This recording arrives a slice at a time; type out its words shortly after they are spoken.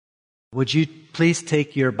Would you please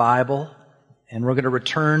take your Bible, and we're going to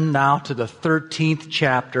return now to the 13th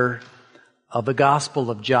chapter of the Gospel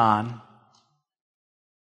of John.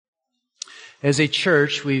 As a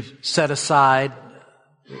church, we've set aside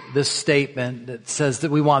this statement that says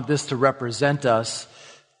that we want this to represent us,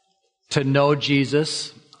 to know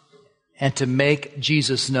Jesus and to make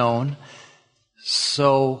Jesus known.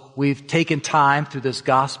 So we've taken time through this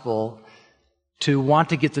gospel to want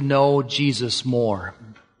to get to know Jesus more.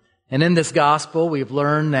 And in this gospel, we've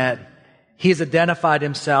learned that He's identified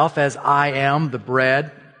Himself as I am the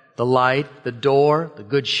bread, the light, the door, the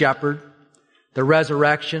good shepherd, the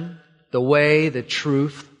resurrection, the way, the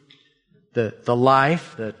truth, the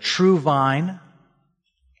life, the true vine.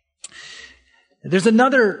 There's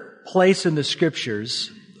another place in the Scriptures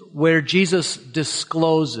where Jesus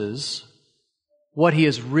discloses what He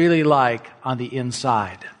is really like on the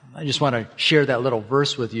inside. I just want to share that little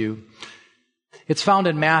verse with you. It's found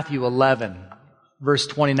in Matthew 11, verse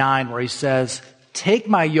 29, where He says, "Take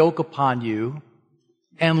my yoke upon you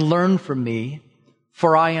and learn from me,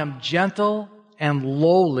 for I am gentle and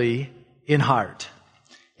lowly in heart,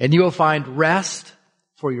 and you will find rest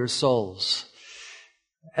for your souls."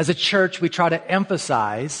 As a church, we try to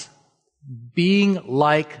emphasize being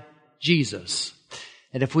like Jesus.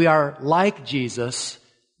 And if we are like Jesus,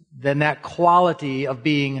 then that quality of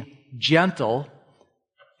being gentle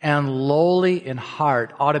and lowly in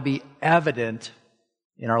heart ought to be evident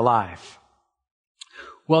in our life.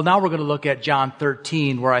 Well, now we're going to look at John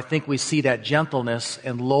 13, where I think we see that gentleness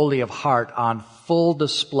and lowly of heart on full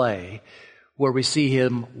display, where we see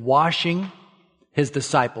Him washing His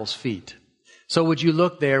disciples' feet. So would you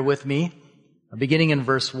look there with me? Beginning in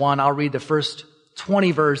verse 1, I'll read the first 20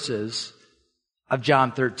 verses of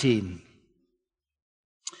John 13.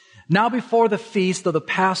 "Now before the feast of the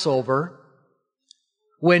Passover,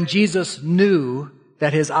 when Jesus knew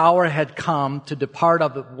that His hour had come to depart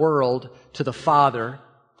of the world to the Father,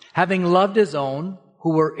 having loved His own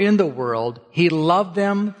who were in the world, He loved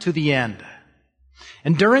them to the end.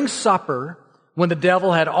 And during supper, when the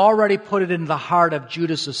devil had already put it into the heart of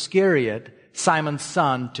Judas Iscariot, Simon's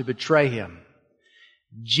son, to betray Him,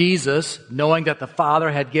 Jesus, knowing that the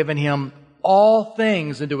Father had given Him all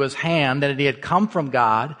things into His hand, and that He had come from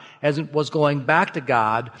God, as it was going back to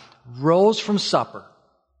God, rose from supper.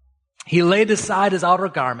 He laid aside His outer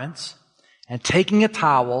garments, and taking a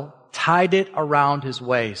towel, tied it around His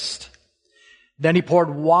waist. Then He poured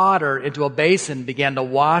water into a basin, and began to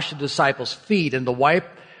wash the disciples' feet, and to wipe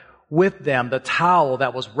with them the towel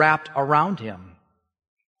that was wrapped around Him.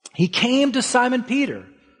 He came to Simon Peter,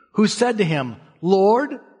 who said to Him,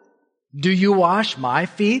 'Lord, do you wash my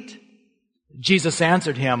feet?' Jesus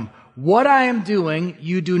answered him, 'What I am doing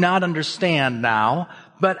you do not understand now,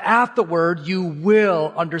 but afterward you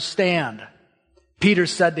will understand.' Peter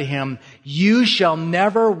said to Him, 'You shall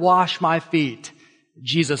never wash my feet.'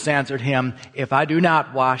 Jesus answered him, 'If I do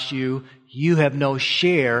not wash you, you have no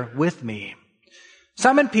share with me.'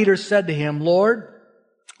 Simon Peter said to Him, 'Lord,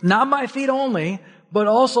 not my feet only, but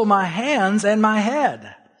also my hands and my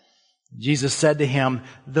head.' Jesus said to him,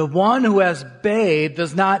 'The one who has bathed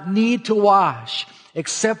does not need to wash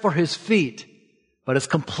except for his feet, but is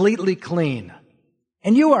completely clean.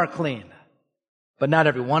 And you are clean, but not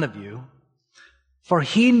every one of you.' For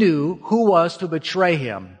He knew who was to betray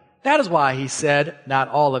Him. That is why He said, 'Not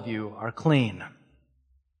all of you are clean.'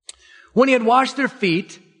 When He had washed their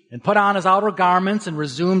feet and put on His outer garments and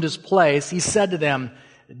resumed His place, He said to them,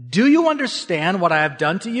 'Do you understand what I have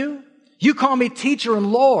done to you? You call me teacher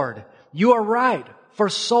and Lord. You are right, for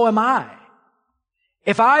so am I.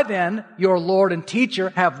 If I then, your Lord and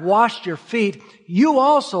teacher, have washed your feet, you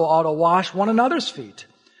also ought to wash one another's feet.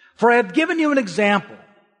 For I have given you an example,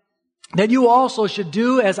 that you also should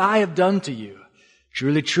do as I have done to you.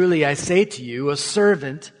 Truly, truly, I say to you, a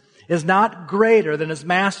servant is not greater than his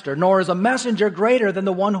master, nor is a messenger greater than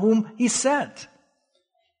the one whom he sent.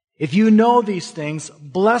 If you know these things,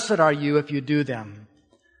 blessed are you if you do them.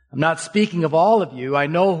 I'm not speaking of all of you. I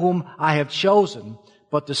know whom I have chosen,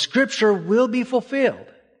 but the scripture will be fulfilled.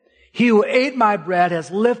 He who ate my bread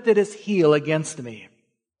has lifted his heel against me.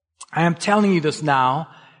 I am telling you this now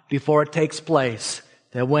before it takes place,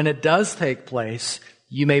 that when it does take place,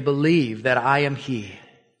 you may believe that I am He.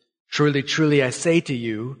 Truly, truly, I say to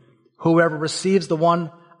you, whoever receives the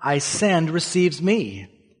one I send receives me,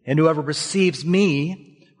 and whoever receives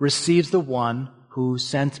me receives the one who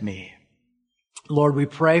sent me." Lord, we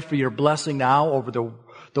pray for your blessing now over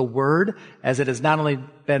the word as it has not only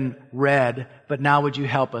been read, but now would you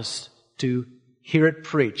help us to hear it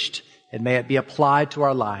preached, and may it be applied to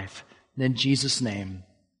our life. And in Jesus' name,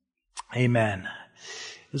 amen.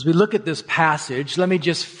 As we look at this passage, let me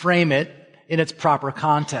just frame it in its proper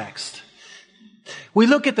context. We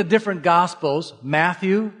look at the different Gospels,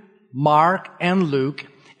 Matthew, Mark, and Luke,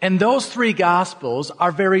 and those three Gospels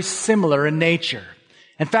are very similar in nature.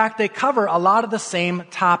 In fact, they cover a lot of the same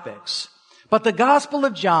topics. But the Gospel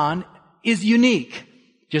of John is unique.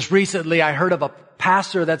 Just recently, I heard of a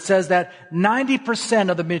pastor that says that 90%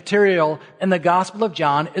 of the material in the Gospel of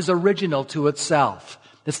John is original to itself.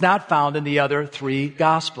 It's not found in the other three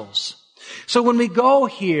Gospels. So when we go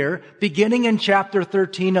here, beginning in chapter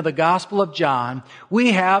 13 of the Gospel of John,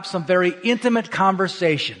 we have some very intimate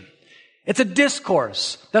conversation. It's a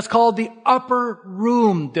discourse that's called the Upper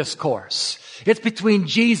Room Discourse. It's between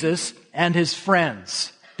Jesus and his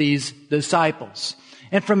friends, these disciples.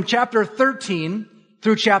 And from chapter 13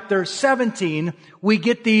 through chapter 17, we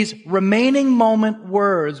get these remaining moment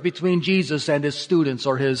words between Jesus and his students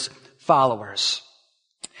or his followers.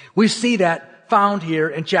 We see that found here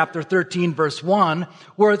in chapter 13, verse 1,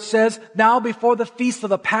 where it says, "Now before the feast of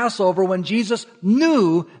the Passover, when Jesus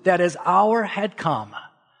knew that his hour had come."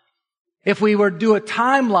 If we were to do a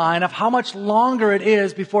timeline of how much longer it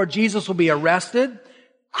is before Jesus will be arrested,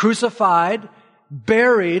 crucified,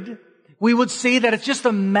 buried, we would see that it's just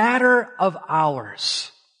a matter of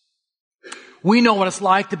hours. We know what it's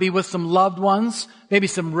like to be with some loved ones, maybe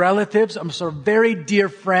some relatives, some very dear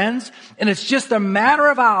friends, and it's just a matter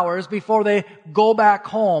of hours before they go back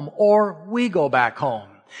home or we go back home.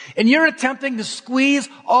 And you're attempting to squeeze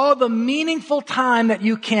all the meaningful time that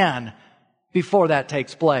you can before that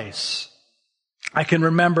takes place. I can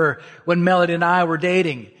remember when Melody and I were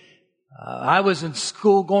dating. I was in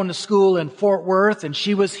school, going to school in Fort Worth, and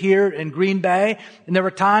she was here in Green Bay. And there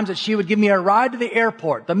were times that she would give me a ride to the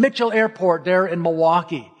airport, the Mitchell Airport there in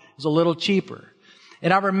Milwaukee. It was a little cheaper.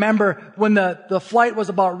 And I remember when the flight was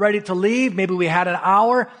about ready to leave, maybe we had an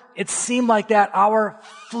hour, it seemed like that hour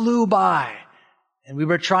flew by. And we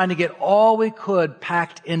were trying to get all we could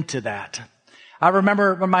packed into that. I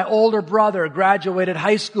remember when my older brother graduated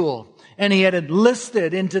high school, and he had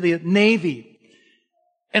enlisted into the Navy.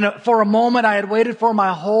 And for a moment, I had waited for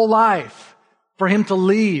my whole life for him to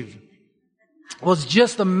leave. It was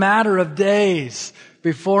just a matter of days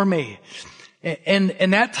before me.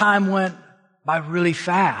 And that time went by really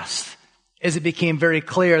fast as it became very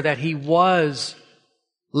clear that he was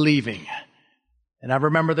leaving. And I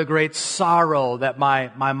remember the great sorrow that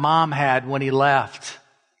my mom had when he left.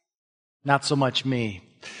 Not so much me.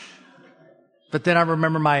 But then I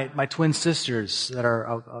remember my twin sisters that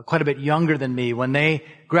are quite a bit younger than me when they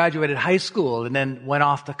graduated high school and then went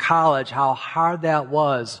off to college, how hard that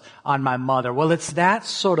was on my mother. Well, it's that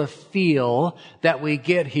sort of feel that we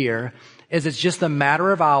get here, is it's just a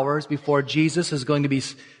matter of hours before Jesus is going to be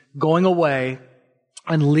going away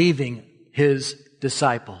and leaving his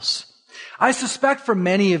disciples. I suspect for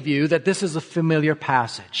many of you that this is a familiar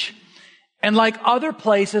passage. And like other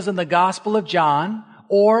places in the Gospel of John,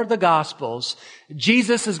 or the Gospels,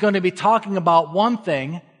 Jesus is going to be talking about one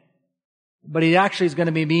thing, but he actually is going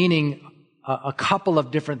to be meaning a couple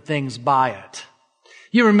of different things by it.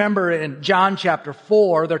 You remember in John chapter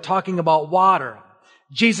 4, they're talking about water.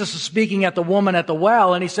 Jesus is speaking at the woman at the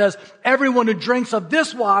well, and he says, "Everyone who drinks of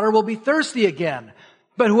this water will be thirsty again.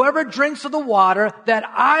 But whoever drinks of the water that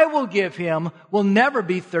I will give him will never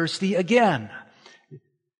be thirsty again."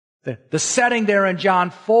 The setting there in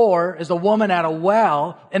John 4 is a woman at a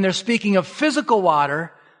well, and they're speaking of physical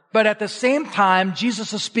water, but at the same time,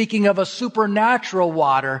 Jesus is speaking of a supernatural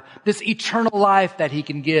water, this eternal life that he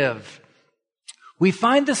can give. We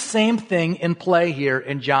find the same thing in play here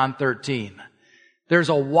in John 13. There's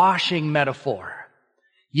a washing metaphor.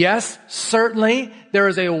 Yes, certainly, there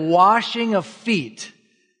is a washing of feet,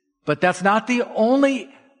 but that's not the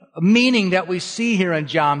only meaning that we see here in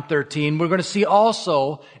John 13. We're going to see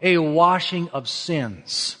also a washing of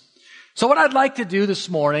sins. So what I'd like to do this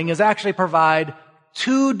morning is actually provide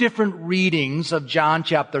two different readings of John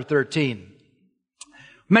chapter 13.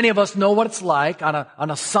 Many of us know what it's like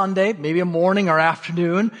on a Sunday, maybe a morning or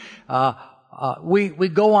afternoon. We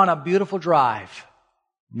go on a beautiful drive.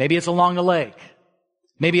 Maybe it's along the lake.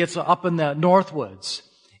 Maybe it's up in the Northwoods.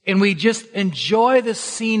 And we just enjoy the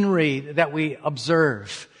scenery that we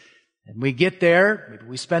observe. And we get there, maybe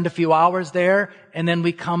we spend a few hours there, and then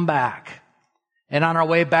we come back. And on our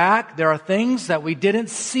way back, there are things that we didn't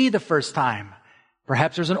see the first time.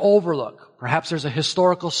 Perhaps there's an overlook. Perhaps there's a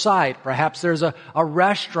historical site. Perhaps there's a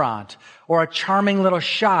restaurant or a charming little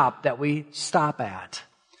shop that we stop at.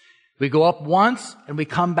 We go up once and we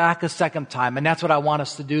come back a second time. And that's what I want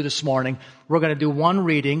us to do this morning. We're going to do one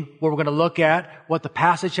reading where we're going to look at what the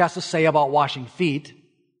passage has to say about washing feet.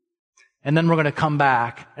 And then we're going to come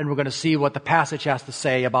back and we're going to see what the passage has to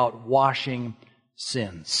say about washing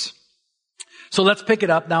sins. So let's pick it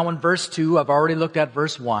up now in verse 2. I've already looked at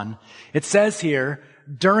verse 1. It says here,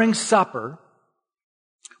 during supper,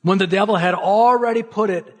 when the devil had already put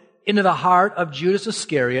it into the heart of Judas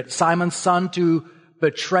Iscariot, Simon's son, to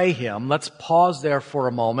betray him. Let's pause there for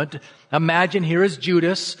a moment. Imagine here is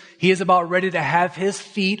Judas. He is about ready to have his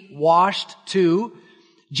feet washed too.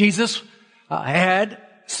 Jesus had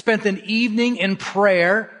spent an evening in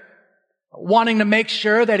prayer, wanting to make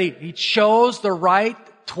sure that he chose the right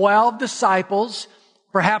 12 disciples.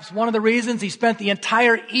 Perhaps one of the reasons he spent the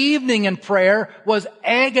entire evening in prayer was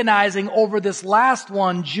agonizing over this last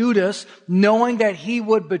one, Judas, knowing that he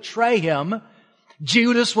would betray him.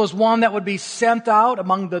 Judas was one that would be sent out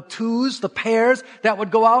among the twos, the pairs that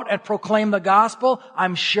would go out and proclaim the gospel.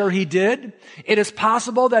 I'm sure he did. It is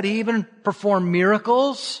possible that he even performed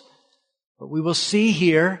miracles. But we will see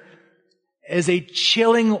here as a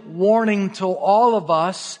chilling warning to all of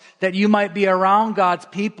us that you might be around God's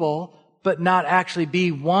people, but not actually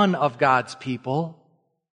be one of God's people.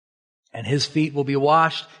 And his feet will be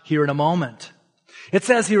washed here in a moment. It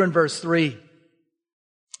says here in verse 3,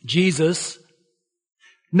 Jesus,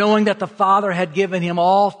 knowing that the Father had given him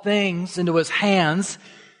all things into his hands,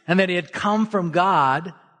 and that he had come from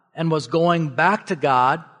God and was going back to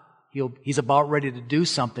God, he's about ready to do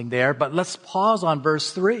something there. But let's pause on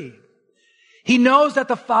verse 3. He knows that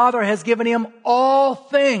the Father has given him all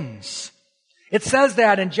things. It says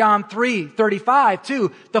that in John 3:35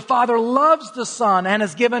 too. The Father loves the Son and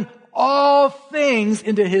has given all things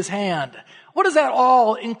into his hand. What does that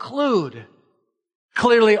all include?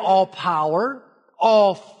 Clearly all power,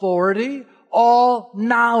 all authority, all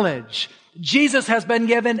knowledge. Jesus has been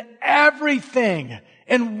given everything.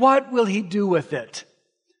 And what will he do with it?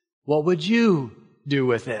 What would you do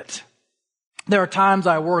with it? There are times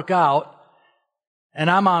I work out and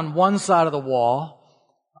I'm on one side of the wall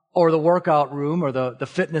or the workout room or the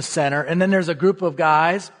fitness center, and then there's a group of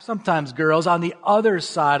guys, sometimes girls, on the other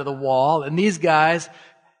side of the wall, and these guys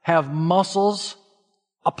have muscles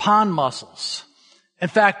upon muscles. In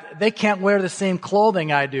fact, they can't wear the same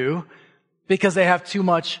clothing I do because they have too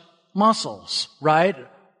much muscles, right?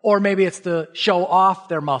 Or maybe it's to show off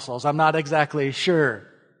their muscles. I'm not exactly sure.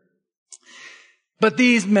 But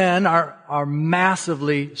these men are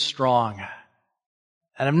massively strong.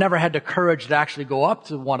 And I've never had the courage to actually go up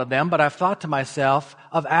to one of them, but I've thought to myself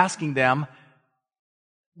of asking them,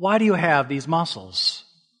 why do you have these muscles?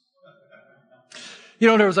 You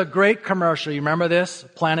know, there was a great commercial. You remember this?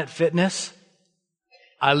 Planet Fitness.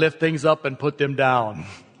 I lift things up and put them down.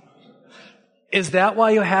 Is that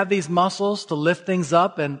why you have these muscles, to lift things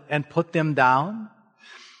up and put them down?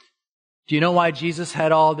 Do you know why Jesus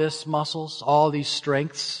had all these muscles, all these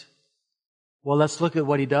strengths? Well, let's look at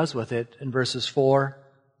what he does with it in verses 4,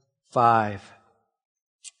 5.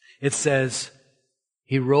 It says,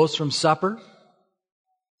 he rose from supper,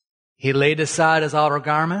 he laid aside his outer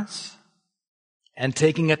garments, and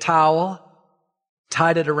taking a towel,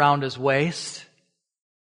 tied it around his waist,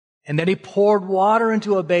 and then he poured water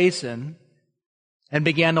into a basin and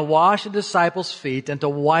began to wash the disciples' feet and to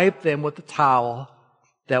wipe them with the towel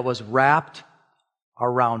that was wrapped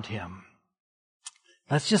around him.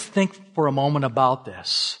 Let's just think for a moment about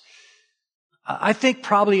this. I think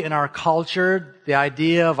probably in our culture, the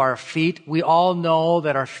idea of our feet, we all know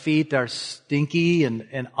that our feet are stinky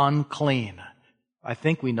and unclean. I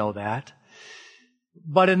think we know that.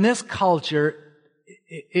 But in this culture,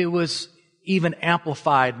 it was even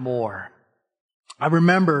amplified more. I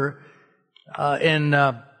remember in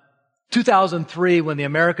 2003 when the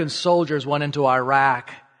American soldiers went into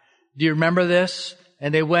Iraq. Do you remember this?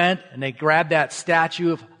 And they went and they grabbed that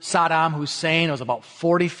statue of Saddam Hussein. It was about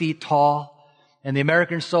 40 feet tall. And the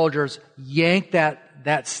American soldiers yanked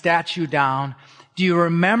that statue down. Do you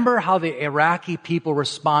remember how the Iraqi people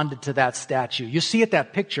responded to that statue? You see it,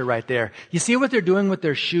 that picture right there. You see what they're doing with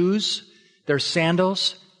their shoes, their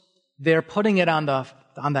sandals? They're putting it on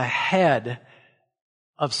the head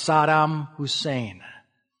of Saddam Hussein.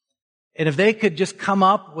 And if they could just come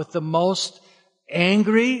up with the most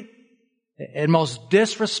angry and most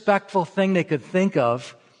disrespectful thing they could think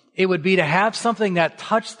of, it would be to have something that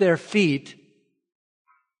touched their feet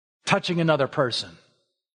touching another person.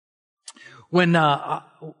 When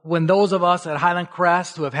those of us at Highland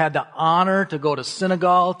Crest who have had the honor to go to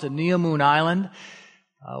Senegal, to Neomoon Island,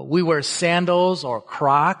 we wear sandals or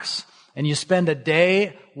Crocs, and you spend a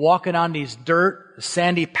day walking on these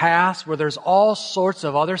sandy paths where there's all sorts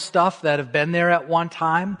of other stuff that have been there at one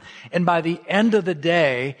time. And by the end of the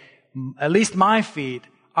day, at least my feet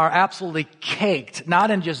are absolutely caked,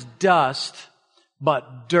 not in just dust,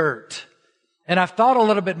 but dirt. And I've thought a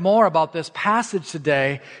little bit more about this passage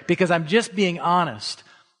today because I'm just being honest,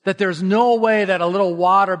 that there's no way that a little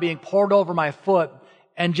water being poured over my foot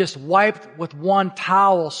and just wiped with one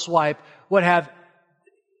towel swipe would have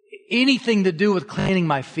anything to do with cleaning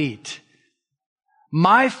my feet.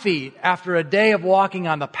 My feet, after a day of walking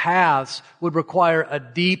on the paths, would require a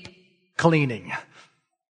deep cleaning.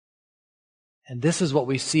 And this is what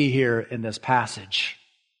we see here in this passage.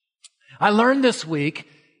 I learned this week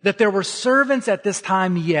that there were servants at this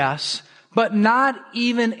time, yes, but not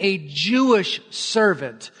even a Jewish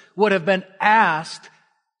servant would have been asked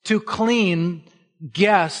to clean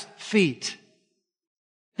guests' feet.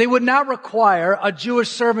 They would not require a Jewish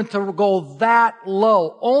servant to go that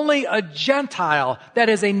low. Only a Gentile, that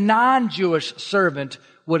is a non-Jewish servant,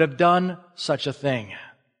 would have done such a thing.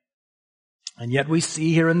 And yet we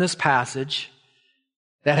see here in this passage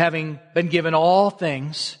that having been given all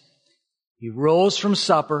things, he rose from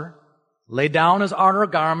supper, laid down his outer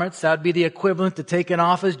garments. That would be the equivalent to taking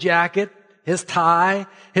off his jacket, his tie,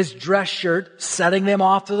 his dress shirt, setting them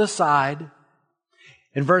off to the side.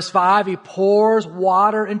 In verse 5, he pours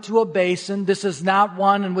water into a basin. This is not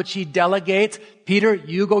one in which he delegates. Peter,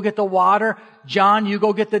 you go get the water. John, you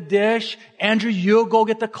go get the dish. Andrew, you go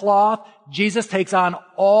get the cloth. Jesus takes on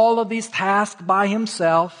all of these tasks by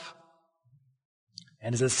himself.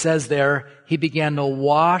 And as it says there, he began to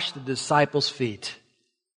wash the disciples' feet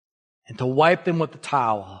and to wipe them with the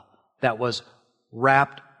towel that was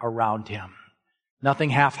wrapped around him. Nothing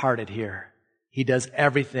half-hearted here. He does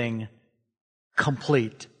everything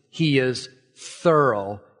complete. He is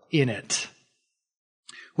thorough in it.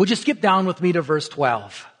 Would you skip down with me to verse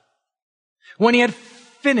 12? When he had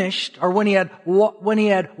finished, or when he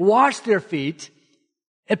had washed their feet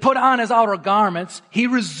and put on his outer garments, he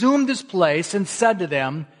resumed his place and said to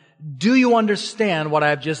them, "Do you understand what I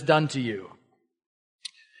have just done to you?"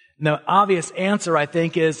 And the obvious answer, I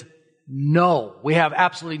think, is no. We have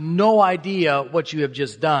absolutely no idea what you have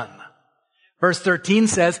just done. Verse 13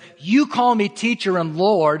 says, "You call me teacher and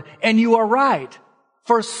Lord, and you are right,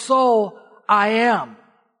 for so I am.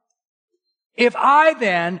 If I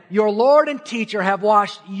then, your Lord and teacher, have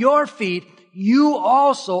washed your feet, you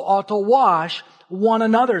also ought to wash one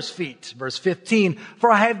another's feet." Verse 15,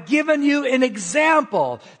 "For I have given you an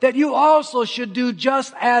example that you also should do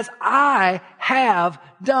just as I have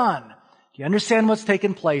done." Do you understand what's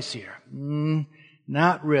taken place here?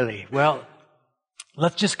 Not really. Well,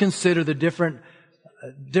 let's just consider the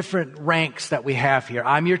different ranks that we have here.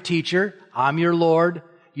 I'm your teacher. I'm your Lord.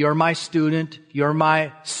 You're my student. You're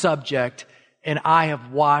my subject. And I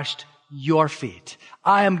have washed your feet.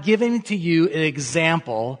 I am giving to you an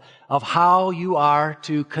example of how you are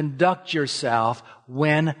to conduct yourself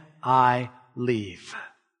when I leave.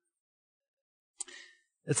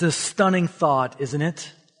 It's a stunning thought, isn't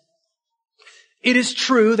it? It is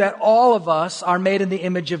true that all of us are made in the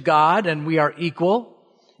image of God and we are equal.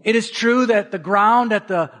 It is true that the ground at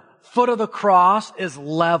the foot of the cross is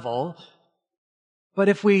level. But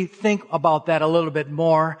if we think about that a little bit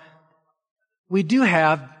more, we do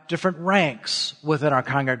have different ranks within our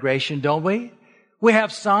congregation, don't we? We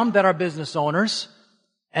have some that are business owners,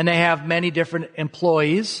 and they have many different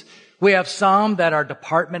employees. We have some that are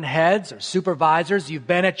department heads or supervisors. You've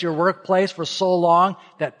been at your workplace for so long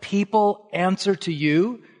that people answer to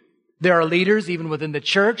you. There are leaders even within the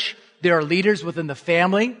church. There are leaders within the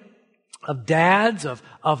family, of dads,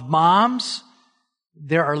 of moms.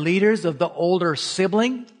 There are leaders of the older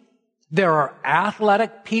sibling. There are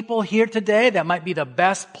athletic people here today that might be the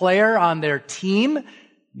best player on their team,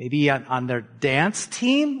 maybe on their dance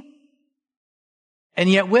team. And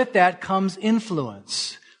yet with that comes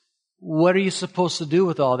influence. What are you supposed to do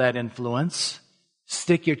with all that influence?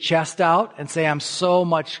 Stick your chest out and say, I'm so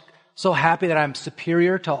happy that I'm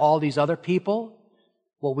superior to all these other people?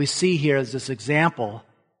 What we see here is this example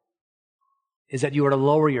is that you are to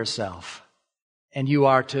lower yourself and you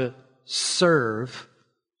are to serve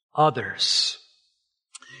others.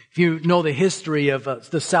 If you know the history of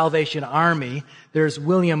the Salvation Army, there's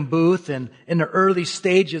William Booth, and in the early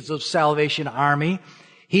stages of Salvation Army,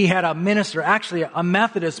 he had a minister, actually a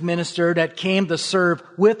Methodist minister that came to serve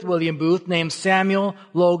with William Booth named Samuel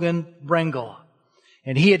Logan Brengle.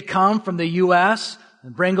 And he had come from the U.S.,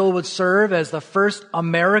 and Brengle would serve as the first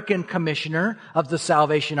American commissioner of the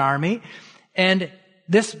Salvation Army. And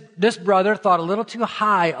this brother thought a little too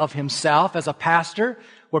high of himself as a pastor,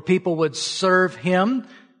 where people would serve him.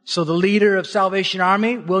 So the leader of Salvation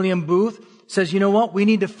Army, William Booth, says, you know what? We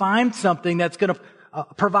need to find something that's going to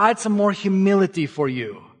provide some more humility for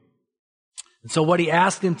you. And so what he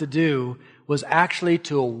asked him to do was actually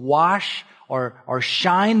to wash or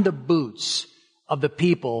shine the boots of the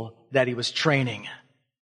people that he was training.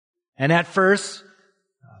 And at first,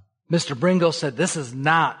 Mr. Bringle said, this is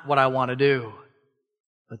not what I want to do.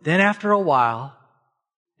 But then after a while,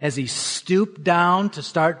 as he stooped down to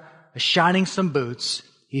start shining some boots,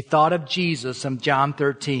 he thought of Jesus in John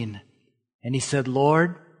 13. And he said,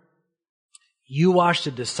 Lord, you wash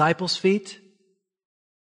the disciples' feet,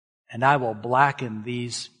 and I will blacken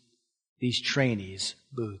these trainees'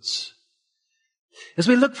 boots. As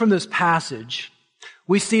we look from this passage,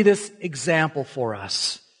 we see this example for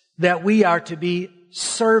us, that we are to be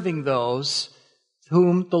serving those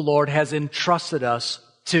whom the Lord has entrusted us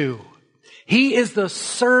to. He is the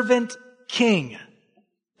servant king,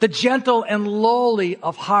 the gentle and lowly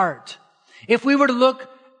of heart. If we were to look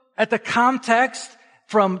at the context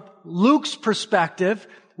from Luke's perspective,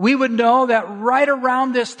 we would know that right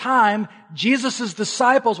around this time, Jesus'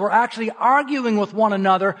 disciples were actually arguing with one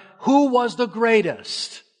another who was the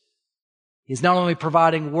greatest. He's not only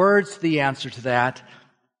providing words to the answer to that,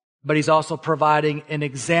 but he's also providing an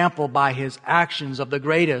example by his actions of the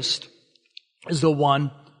greatest is the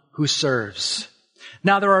one who serves.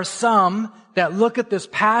 Now, there are some that look at this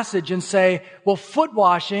passage and say, well, foot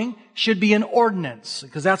washing should be an ordinance,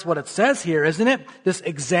 because that's what it says here, isn't it? This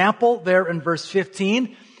example there in verse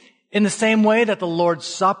 15. In the same way that the Lord's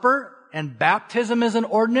Supper and baptism is an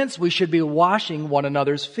ordinance, we should be washing one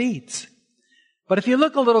another's feet. But if you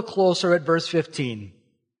look a little closer at verse 15,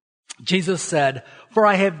 Jesus said, for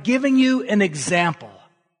I have given you an example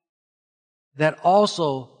that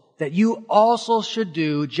you also should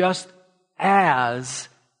do just as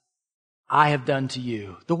I have done to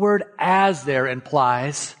you. The word as there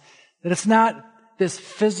implies that it's not this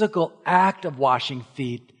physical act of washing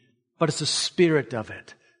feet, but it's the spirit of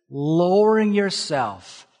it. Lowering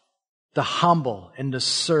yourself to humble and to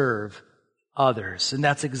serve others. And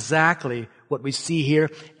that's exactly what we see here.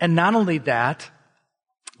 And not only that,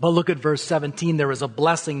 but look at verse 17. There is a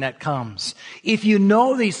blessing that comes. If you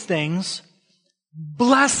know these things,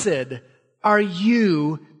 blessed are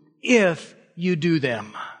you if you do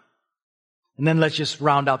them. And then let's just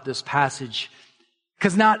round out this passage.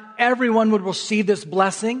 Because not everyone would receive this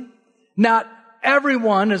blessing. Not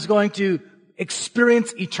everyone is going to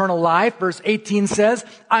experience eternal life. Verse 18 says,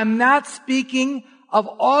 I'm not speaking of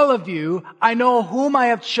all of you. I know whom I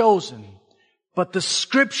have chosen. But the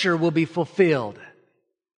scripture will be fulfilled.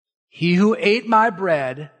 He who ate my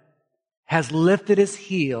bread has lifted his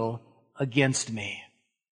heel against me.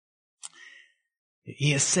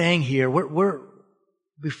 He is saying here,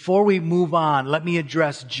 before we move on, let me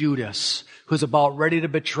address Judas, who's about ready to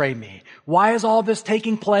betray me. Why is all this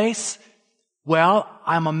taking place? Well,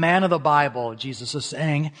 I'm a man of the Bible, Jesus is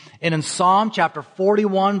saying. And in Psalm chapter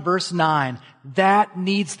 41, verse 9, that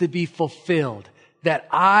needs to be fulfilled, that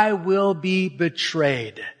I will be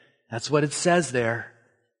betrayed. That's what it says there.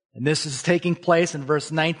 And this is taking place in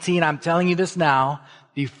verse 19. I'm telling you this now,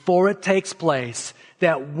 before it takes place,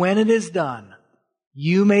 that when it is done,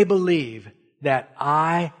 you may believe that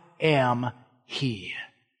I am He.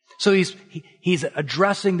 So he's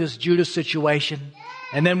addressing this Judas situation.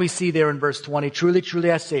 And then we see there in verse 20, truly,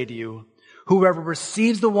 truly I say to you, whoever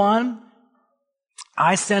receives the one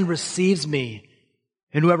I send receives me,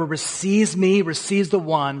 and whoever receives me receives the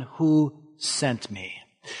one who sent me.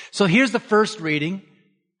 So here's the first reading.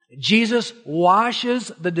 Jesus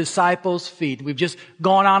washes the disciples' feet. We've just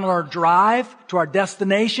gone on our drive to our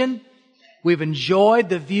destination. We've enjoyed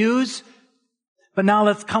the views. But now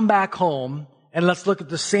let's come back home and let's look at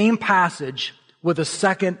the same passage with a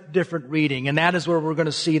second different reading. And that is where we're going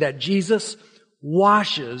to see that Jesus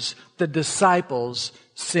washes the disciples'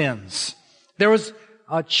 sins. There was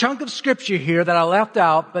a chunk of scripture here that I left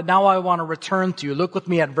out, but now I want to return to. Look with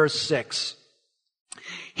me at verse 6.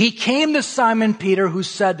 He came to Simon Peter, who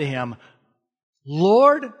said to him,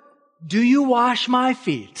 Lord, do you wash my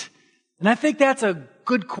feet? And I think that's a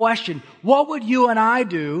good question. What would you and I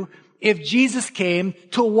do if Jesus came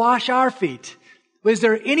to wash our feet? Is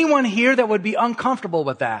there anyone here that would be uncomfortable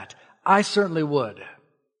with that? I certainly would.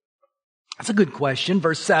 That's a good question.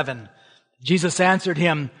 Verse 7. Jesus answered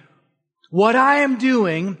him, what I am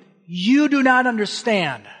doing, you do not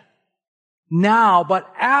understand now, but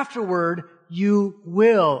afterward you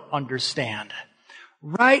will understand.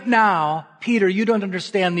 Right now, Peter, you don't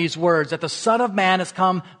understand these words, that the Son of Man has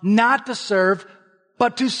come not to serve,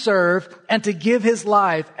 but to serve and to give his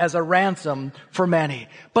life as a ransom for many.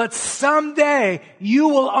 But someday you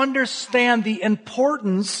will understand the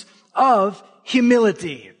importance of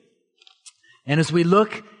humility. And as we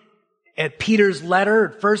look at Peter's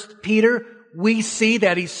letter, 1 Peter, we see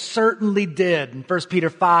that he certainly did. In 1 Peter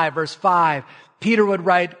 5, verse 5, Peter would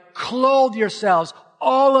write, clothe yourselves,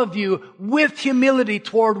 all of you with humility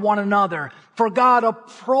toward one another. For God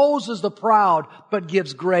opposes the proud, but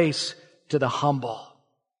gives grace to the humble.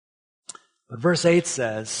 But verse 8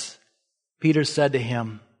 says, Peter said to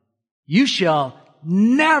him, you shall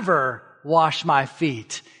never wash my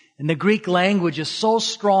feet. And the Greek language is so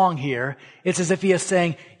strong here, it's as if he is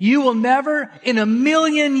saying, you will never in a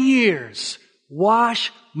million years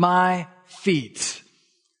wash my feet.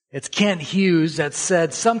 It's Kent Hughes that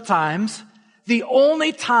said sometimes the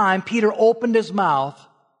only time Peter opened his mouth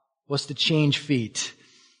was to change feet.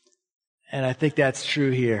 And I think that's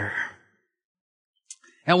true here.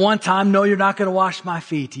 At one time, no, you're not going to wash my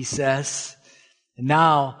feet, he says. And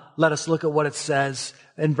now, let us look at what it says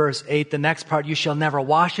in verse 8. The next part, you shall never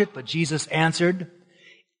wash it. But Jesus answered,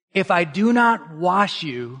 if I do not wash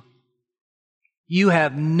you, you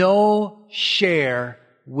have no share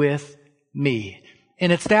with me.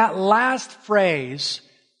 And it's that last phrase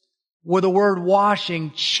where the word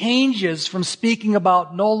washing changes from speaking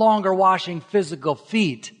about no longer washing physical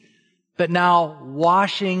feet, but now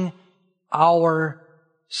washing our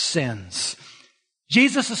sins.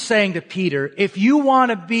 Jesus is saying to Peter, if you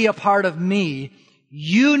want to be a part of me,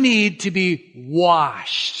 you need to be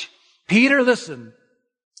washed. Peter, listen.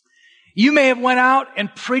 You may have went out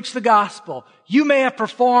and preached the gospel. You may have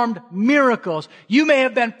performed miracles. You may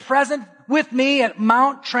have been present with me at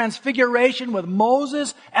Mount Transfiguration with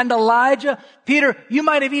Moses and Elijah. Peter, you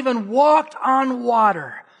might have even walked on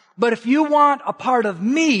water. But if you want a part of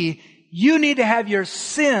me, you need to have your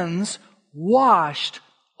sins washed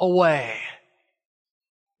away.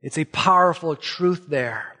 It's a powerful truth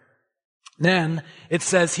there. Then it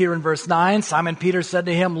says here in verse 9, Simon Peter said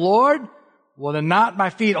to him, Lord, well then not my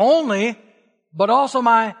feet only, but also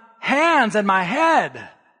my hands and my head.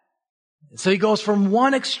 So he goes from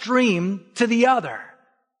one extreme to the other.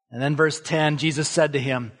 And then verse 10, Jesus said to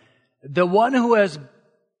him, the one who has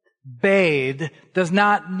bathed does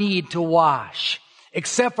not need to wash,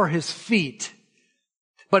 except for his feet,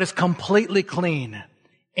 but is completely clean.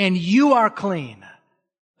 And you are clean,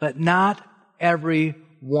 but not every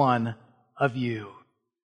one of you.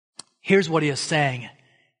 Here's what he is saying.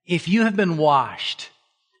 If you have been washed,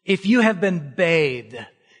 if you have been bathed,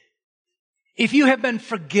 if you have been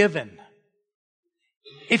forgiven,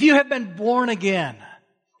 if you have been born again,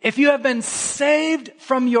 if you have been saved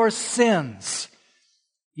from your sins,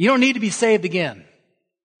 you don't need to be saved again.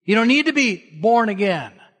 You don't need to be born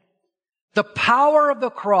again. The power of the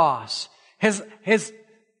cross has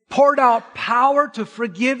poured out power to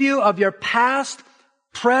forgive you of your past,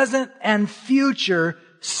 present, and future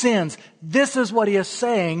sins. This is what he is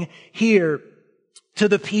saying here to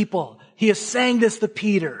the people. He is saying this to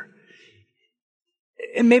Peter.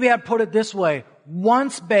 And maybe I'd put it this way.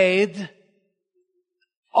 Once bathed,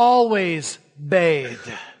 always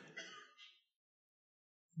bathed.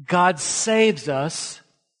 God saves us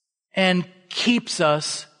and keeps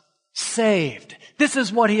us saved. This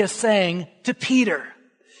is what he is saying to Peter.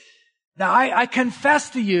 Now, I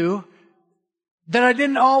confess to you that I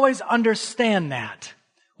didn't always understand that.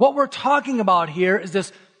 What we're talking about here is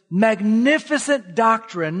this magnificent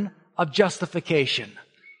doctrine of justification.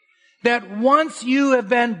 That once you have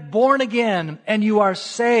been born again and you are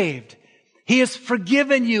saved, he has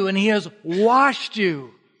forgiven you and he has washed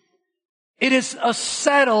you. It is a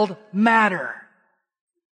settled matter.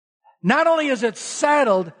 Not only is it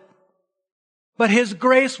settled, but his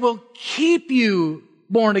grace will keep you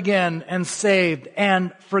born again and saved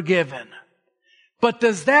and forgiven. But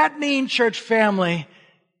does that mean, church family,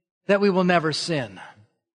 that we will never sin?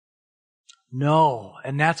 No.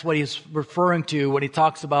 And that's what he's referring to when he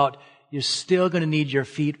talks about you're still going to need your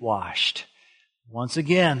feet washed. Once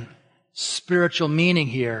again, spiritual meaning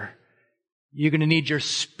here. You're going to need your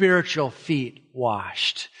spiritual feet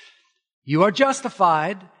washed. You are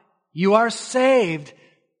justified. You are saved.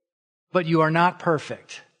 But you are not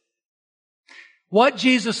perfect. What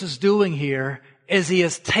Jesus is doing here is he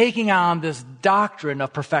is taking on this doctrine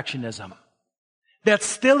of perfectionism that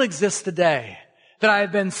still exists today. That I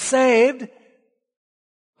have been saved,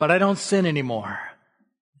 but I don't sin anymore.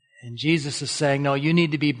 And Jesus is saying, no, you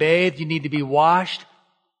need to be bathed, you need to be washed,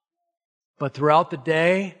 but throughout the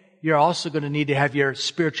day, you're also going to need to have your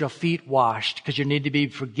spiritual feet washed because you need to be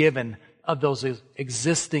forgiven of those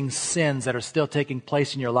existing sins that are still taking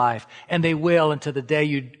place in your life. And they will until the day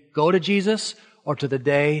you go to Jesus or to the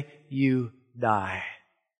day you die.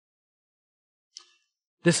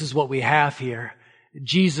 This is what we have here.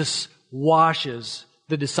 Jesus washes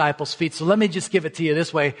the disciples' feet. So let me just give it to you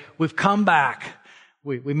this way. We've come back.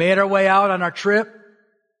 We made our way out on our trip.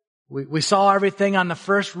 We saw everything on the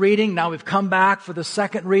first reading. Now we've come back for the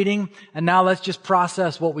second reading. And now let's just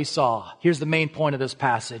process what we saw. Here's the main point of this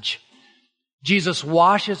passage. Jesus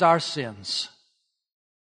washes our sins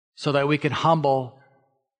so that we can humbly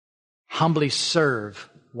serve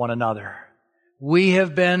one another. We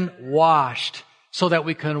have been washed so that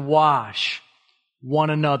we can wash one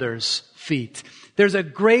another's feet. There's a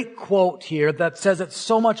great quote here that says it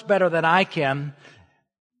so much better than I can.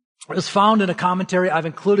 It's found in a commentary I've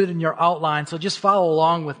included in your outline, so just follow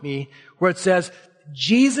along with me, where it says,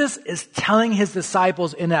 Jesus is telling his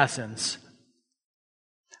disciples in essence,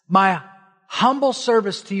 my humble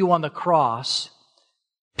service to you on the cross,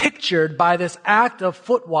 pictured by this act of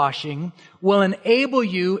foot washing, will enable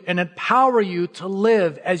you and empower you to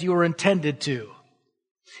live as you were intended to.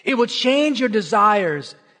 It will change your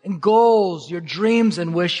desires and goals, your dreams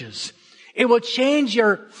and wishes. It will change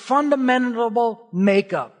your fundamental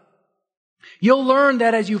makeup. You'll learn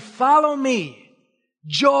that as you follow me,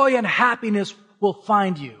 joy and happiness will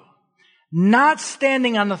find you. Not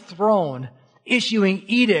standing on the throne, issuing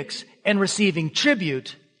edicts and receiving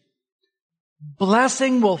tribute.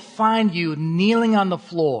 Blessing will find you kneeling on the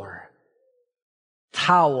floor,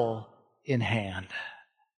 towel in hand.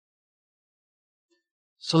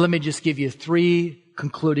 So let me just give you 3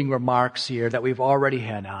 concluding remarks here that we've already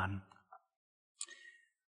had on.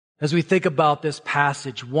 As we think about this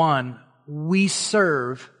passage, 1, we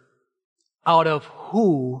serve out of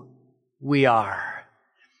who we are.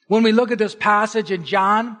 When we look at this passage in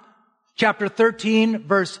John chapter 13,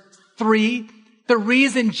 verse 3, the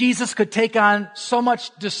reason Jesus could take on so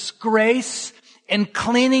much disgrace in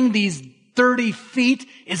cleaning these dirty feet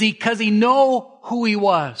is because he knew who he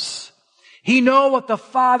was. He knew what the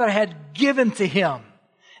Father had given to him.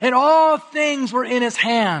 And all things were in his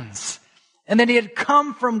hands. And then he had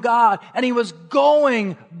come from God and he was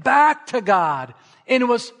going back to God. And it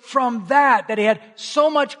was from that he had so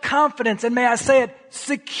much confidence and, may I say it,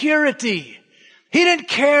 security. He didn't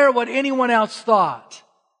care what anyone else thought.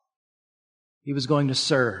 He was going to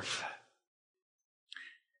serve.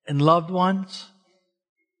 And loved ones,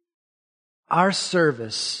 our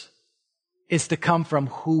service is to come from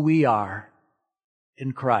who we are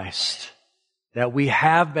in Christ. That we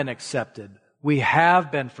have been accepted. We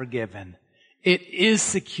have been forgiven. It is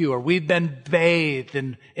secure. We've been bathed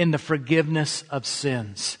in the forgiveness of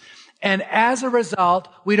sins. And as a result,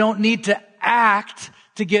 we don't need to act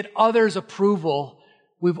to get others' approval.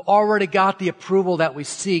 We've already got the approval that we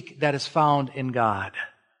seek that is found in God.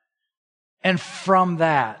 And from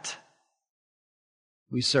that,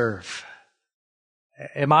 we serve.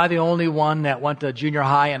 Am I the only one that went to junior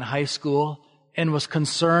high and high school and was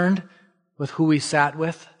concerned with who we sat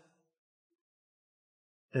with?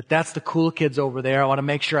 That's the cool kids over there. I want to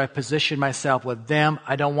make sure I position myself with them.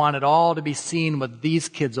 I don't want it all to be seen with these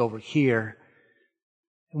kids over here.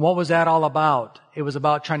 And what was that all about? It was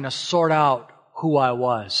about trying to sort out who I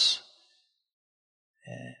was.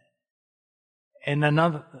 And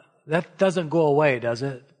that doesn't go away, does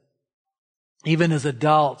it? Even as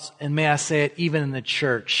adults, and may I say it, even in the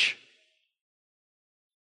church,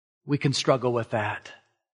 we can struggle with that.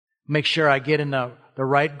 Make sure I get in the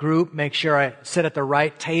right group. Make sure I sit at the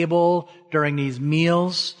right table during these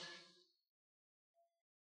meals.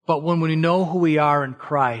 But when we know who we are in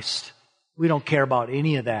Christ, we don't care about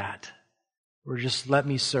any of that. We're just, let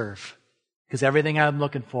me serve. Because everything I'm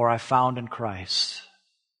looking for, I found in Christ.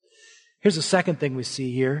 Here's the second thing we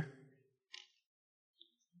see here.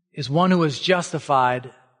 Is one who is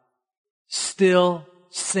justified still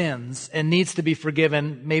sins and needs to be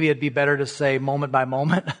forgiven. Maybe it'd be better to say moment by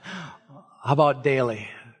moment. How about daily?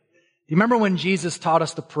 Do you remember when Jesus taught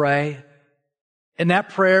us to pray? And that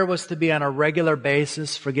prayer was to be on a regular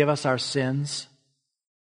basis, forgive us our sins,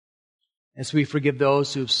 as we forgive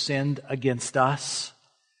those who've sinned against us.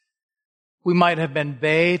 We might have been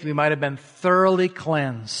bathed, we might have been thoroughly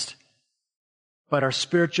cleansed, but our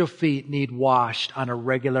spiritual feet need washed on a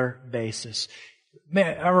regular basis.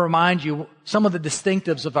 May I remind you, some of the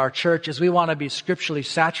distinctives of our church is we want to be scripturally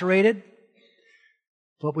saturated,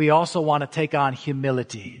 but we also want to take on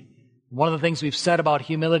humility. One of the things we've said about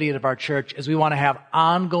humility of our church is we want to have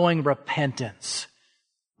ongoing repentance.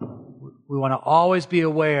 We want to always be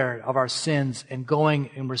aware of our sins and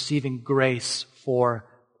going and receiving grace for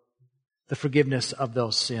the forgiveness of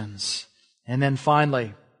those sins. And then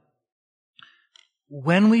finally,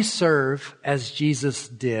 when we serve as Jesus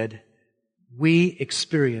did, we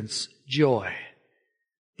experience joy.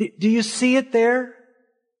 Do you see it there?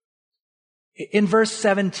 In verse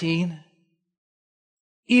 17,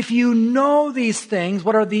 if you know these things,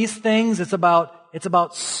 what are these things? It's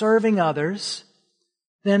about serving others.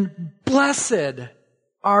 Then blessed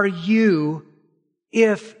are you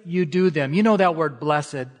if you do them. You know that word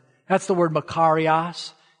blessed. That's the word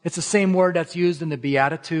makarios. It's the same word that's used in the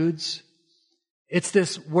Beatitudes. It's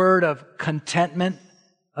this word of contentment,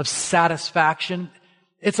 of satisfaction.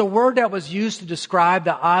 It's a word that was used to describe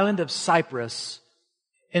the island of Cyprus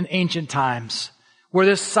in ancient times, where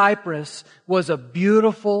this Cyprus was a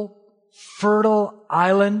beautiful, fertile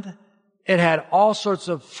island. It had all sorts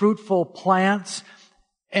of fruitful plants,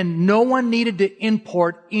 and no one needed to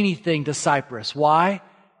import anything to Cyprus. Why?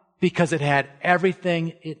 Because it had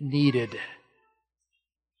everything it needed.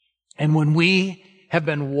 And when we have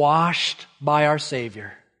been washed by our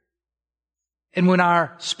Savior, and when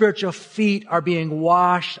our spiritual feet are being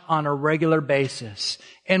washed on a regular basis,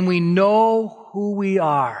 and we know who we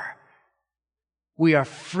are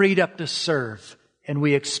freed up to serve, and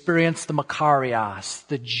we experience the makarios,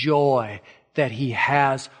 the joy that He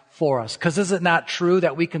has for us. Because is it not true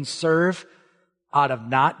that we can serve out of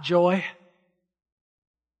not joy?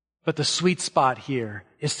 But the sweet spot here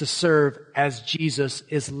is to serve as Jesus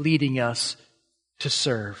is leading us to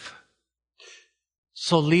serve.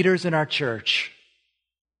 So leaders in our church,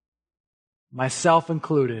 myself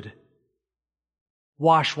included,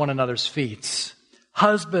 wash one another's feet.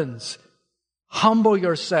 Husbands, humble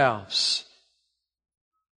yourselves.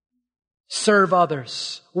 Serve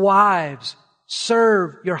others. Wives,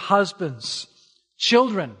 serve your husbands.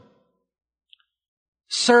 Children,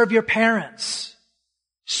 serve your parents.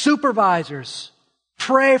 Supervisors,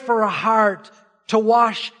 pray for a heart to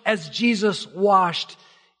wash as Jesus washed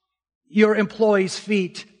your employees'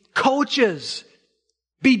 feet. Coaches,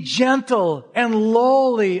 be gentle and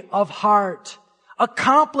lowly of heart.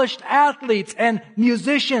 Accomplished athletes and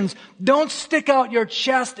musicians, don't stick out your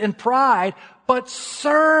chest in pride, but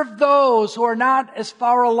serve those who are not as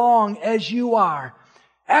far along as you are.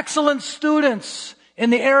 Excellent students in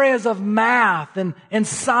the areas of math and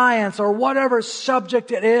science or whatever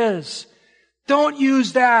subject it is. Don't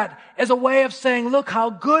use that as a way of saying, look how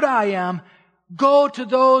good I am. Go to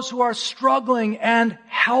those who are struggling and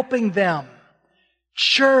helping them.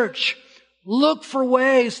 Church, look for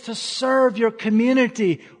ways to serve your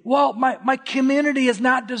community. Well, my community is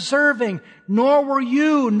not deserving, nor were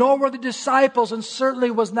you, nor were the disciples, and certainly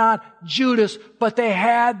was not Judas, but they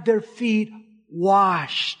had their feet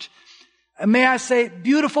washed. And may I say,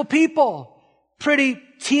 beautiful people, pretty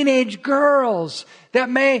teenage girls that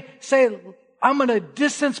may say, I'm going to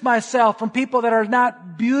distance myself from people that are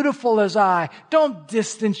not beautiful as I. Don't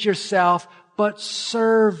distance yourself, but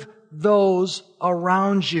serve those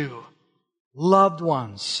around you. Loved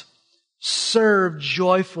ones, serve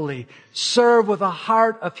joyfully. Serve with a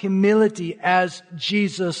heart of humility as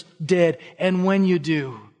Jesus did. And when you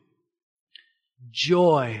do,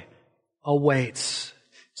 joy awaits.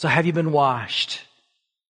 So have you been washed?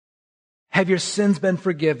 Have your sins been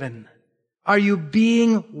forgiven? Are you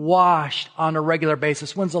being washed on a regular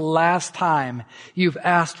basis? When's the last time you've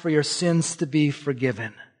asked for your sins to be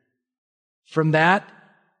forgiven? From that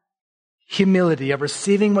humility of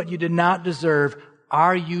receiving what you did not deserve,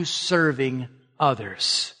 are you serving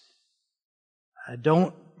others? I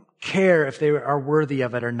don't care if they are worthy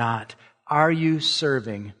of it or not. Are you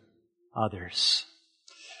serving others?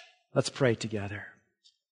 Let's pray together.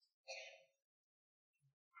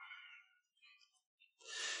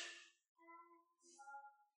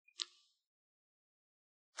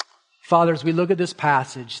 Father, as we look at this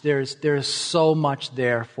passage, there's so much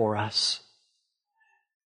there for us.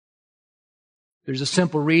 There's a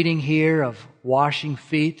simple reading here of washing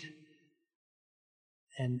feet,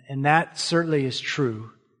 and that certainly is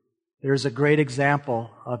true. There's a great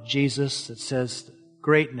example of Jesus that says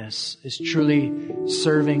greatness is truly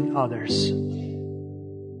serving others.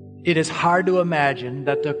 It is hard to imagine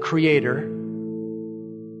that the Creator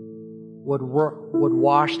would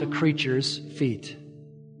wash the creature's feet.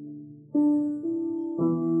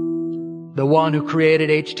 The one who created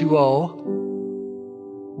H2O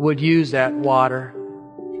would use that water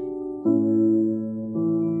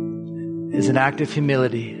as an act of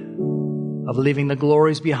humility, of leaving the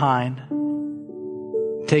glories behind,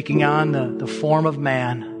 taking on the form of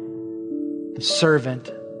man, the servant,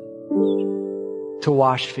 to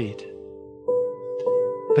wash feet.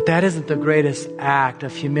 But that isn't the greatest act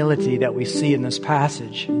of humility that we see in this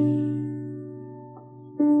passage.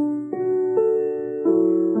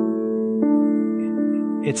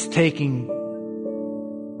 It's taking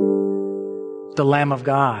the Lamb of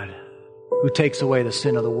God who takes away the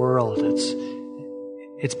sin of the world.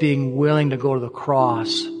 It's being willing to go to the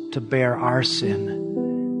cross to bear our sin.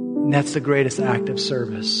 And that's the greatest act of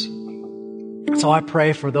service. So I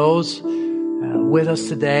pray for those with us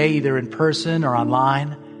today, either in person or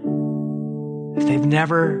online, if they've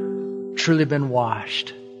never truly been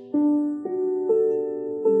washed.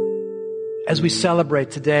 As we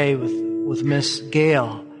celebrate today with Miss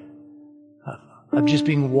Gail, of just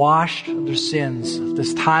being washed of their sins, of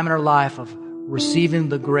this time in her life of receiving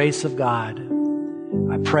the grace of God,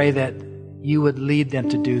 I pray that you would lead them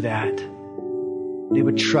to do that. They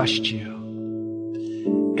would trust you.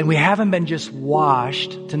 And we haven't been just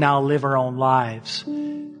washed to now live our own lives,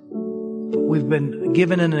 but we've been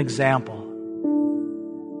given an example.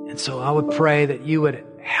 And so I would pray that you would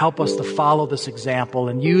help us to follow this example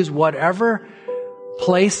and use whatever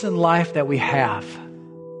place in life that we have.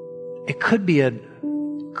 It could be a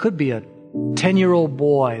 10-year-old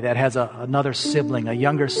boy that has another sibling, a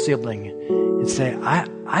younger sibling, and say,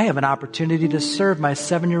 I have an opportunity to serve my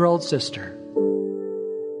 7-year-old sister.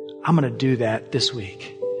 I'm going to do that this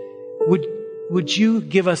week. Would you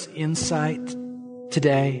give us insight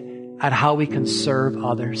today on how we can serve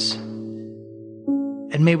others?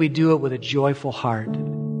 And may we do it with a joyful heart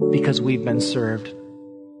because we've been served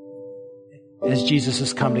as Jesus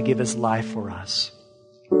has come to give his life for us.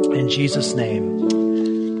 In Jesus' name,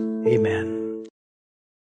 amen.